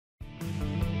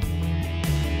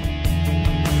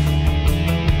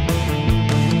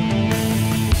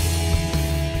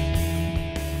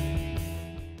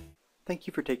Thank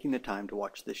you for taking the time to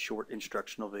watch this short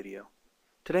instructional video.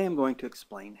 Today I'm going to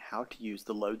explain how to use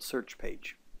the load search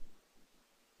page.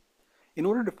 In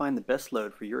order to find the best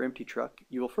load for your empty truck,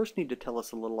 you will first need to tell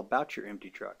us a little about your empty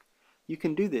truck. You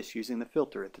can do this using the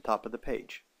filter at the top of the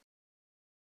page.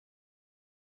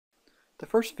 The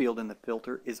first field in the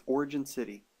filter is Origin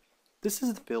City. This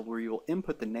is the field where you will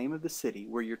input the name of the city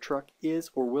where your truck is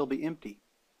or will be empty.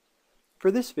 For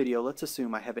this video, let's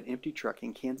assume I have an empty truck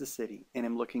in Kansas City and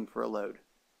am looking for a load.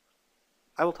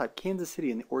 I will type Kansas City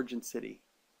in the Origin City.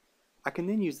 I can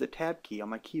then use the Tab key on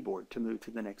my keyboard to move to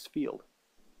the next field.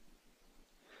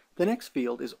 The next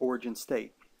field is Origin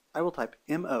State. I will type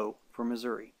MO for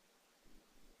Missouri.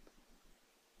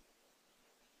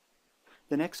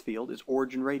 The next field is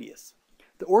Origin Radius.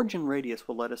 The origin radius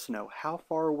will let us know how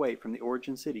far away from the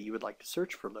origin city you would like to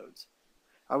search for loads.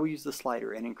 I will use the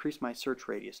slider and increase my search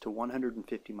radius to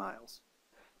 150 miles.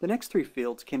 The next three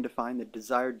fields can define the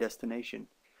desired destination.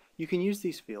 You can use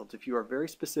these fields if you are very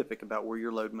specific about where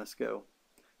your load must go.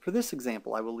 For this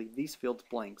example, I will leave these fields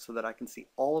blank so that I can see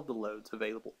all of the loads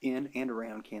available in and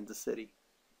around Kansas City.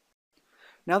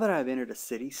 Now that I have entered a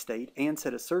city, state, and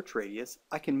set a search radius,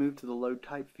 I can move to the load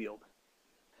type field.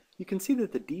 You can see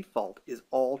that the default is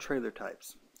all trailer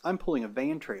types. I'm pulling a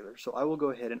van trailer, so I will go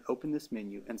ahead and open this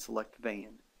menu and select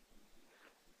van.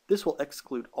 This will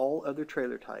exclude all other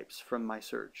trailer types from my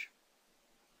search.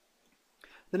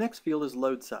 The next field is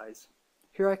load size.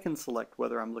 Here I can select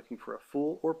whether I'm looking for a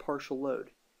full or partial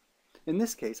load. In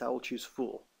this case, I will choose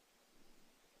full.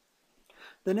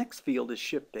 The next field is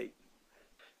ship date.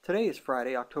 Today is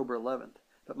Friday, October 11th,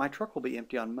 but my truck will be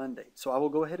empty on Monday, so I will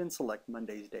go ahead and select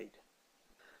Monday's date.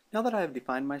 Now that I have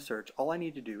defined my search, all I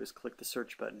need to do is click the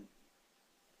search button.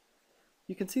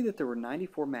 You can see that there were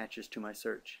 94 matches to my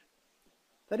search.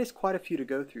 That is quite a few to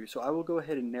go through, so I will go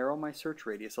ahead and narrow my search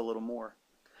radius a little more.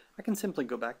 I can simply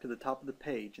go back to the top of the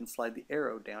page and slide the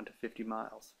arrow down to 50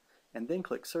 miles, and then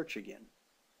click search again.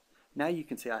 Now you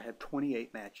can see I have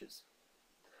 28 matches.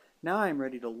 Now I am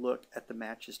ready to look at the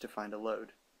matches to find a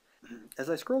load. As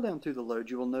I scroll down through the load,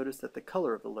 you will notice that the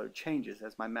color of the load changes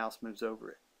as my mouse moves over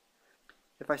it.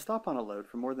 If I stop on a load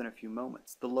for more than a few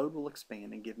moments, the load will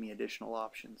expand and give me additional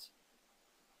options.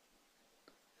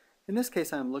 In this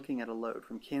case, I am looking at a load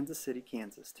from Kansas City,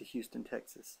 Kansas to Houston,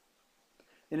 Texas.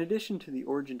 In addition to the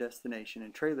origin destination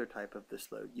and trailer type of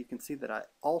this load, you can see that I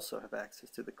also have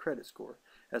access to the credit score,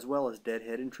 as well as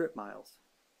deadhead and trip miles.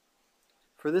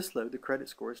 For this load, the credit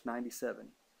score is 97.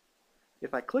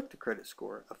 If I click the credit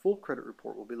score, a full credit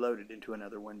report will be loaded into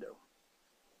another window.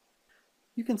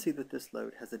 You can see that this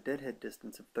load has a deadhead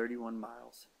distance of 31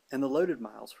 miles, and the loaded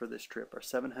miles for this trip are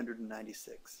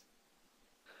 796.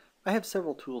 I have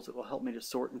several tools that will help me to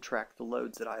sort and track the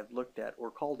loads that I have looked at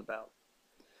or called about.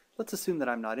 Let's assume that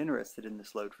I'm not interested in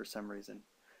this load for some reason.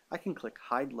 I can click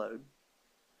Hide Load,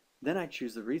 then I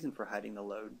choose the reason for hiding the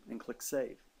load and click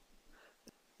Save.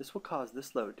 This will cause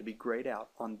this load to be grayed out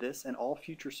on this and all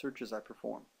future searches I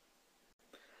perform.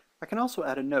 I can also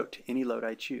add a note to any load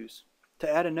I choose. To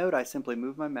add a note, I simply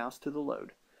move my mouse to the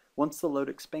load. Once the load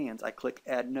expands, I click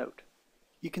Add Note.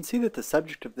 You can see that the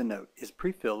subject of the note is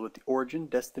pre-filled with the origin,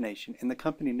 destination, and the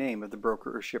company name of the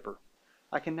broker or shipper.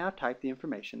 I can now type the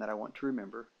information that I want to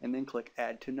remember and then click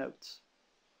Add to Notes.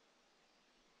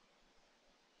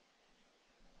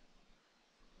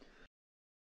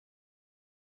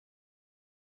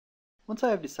 Once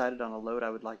I have decided on a load I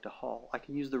would like to haul, I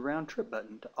can use the round trip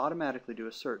button to automatically do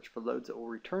a search for loads that will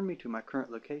return me to my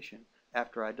current location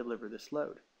after I deliver this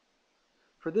load.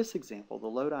 For this example, the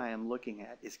load I am looking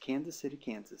at is Kansas City,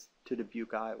 Kansas to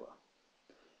Dubuque, Iowa.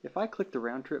 If I click the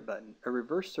round trip button, a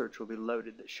reverse search will be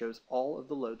loaded that shows all of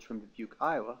the loads from Dubuque,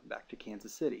 Iowa back to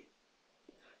Kansas City.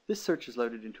 This search is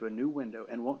loaded into a new window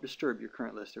and won't disturb your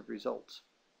current list of results.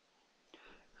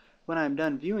 When I am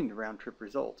done viewing the round trip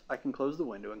results, I can close the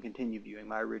window and continue viewing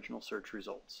my original search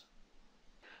results.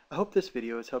 I hope this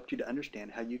video has helped you to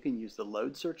understand how you can use the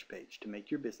load search page to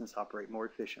make your business operate more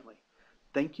efficiently.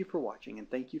 Thank you for watching, and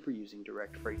thank you for using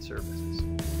Direct Freight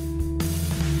Services.